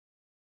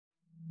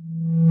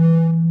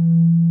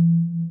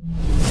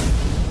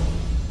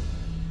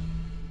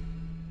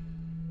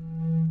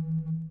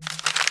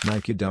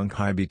Nike Dunk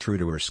High Be True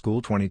to Her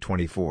School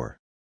 2024.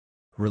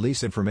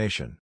 Release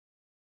information.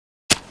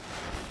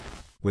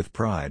 With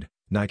pride,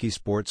 Nike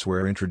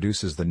Sportswear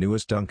introduces the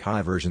newest Dunk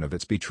High version of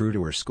its Be True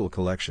to Her School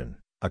collection,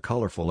 a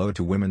colorful ode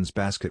to women's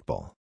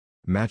basketball.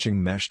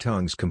 Matching mesh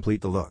tongues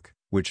complete the look,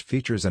 which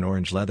features an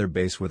orange leather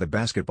base with a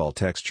basketball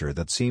texture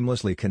that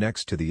seamlessly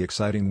connects to the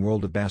exciting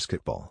world of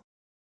basketball.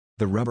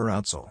 The rubber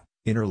outsole,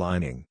 inner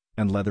lining,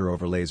 and leather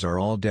overlays are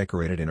all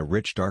decorated in a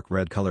rich dark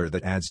red color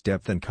that adds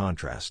depth and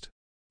contrast.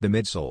 The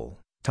midsole,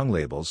 tongue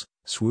labels,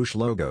 swoosh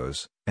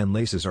logos, and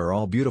laces are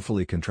all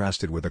beautifully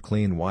contrasted with a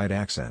clean white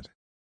accent.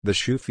 The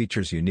shoe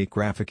features unique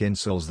graphic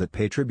insoles that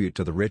pay tribute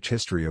to the rich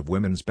history of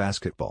women's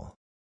basketball.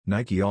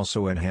 Nike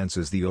also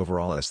enhances the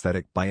overall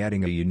aesthetic by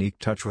adding a unique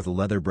touch with a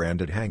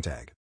leather-branded hang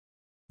tag.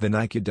 The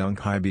Nike Dunk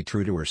High Be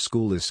True to Her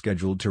School is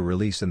scheduled to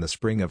release in the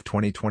spring of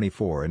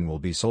 2024 and will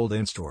be sold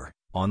in-store,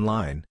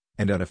 online,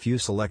 and at a few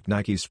select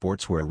Nike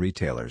sportswear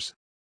retailers.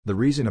 The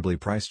reasonably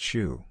priced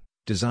shoe,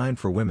 designed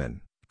for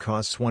women,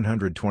 costs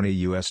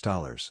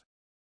 $120.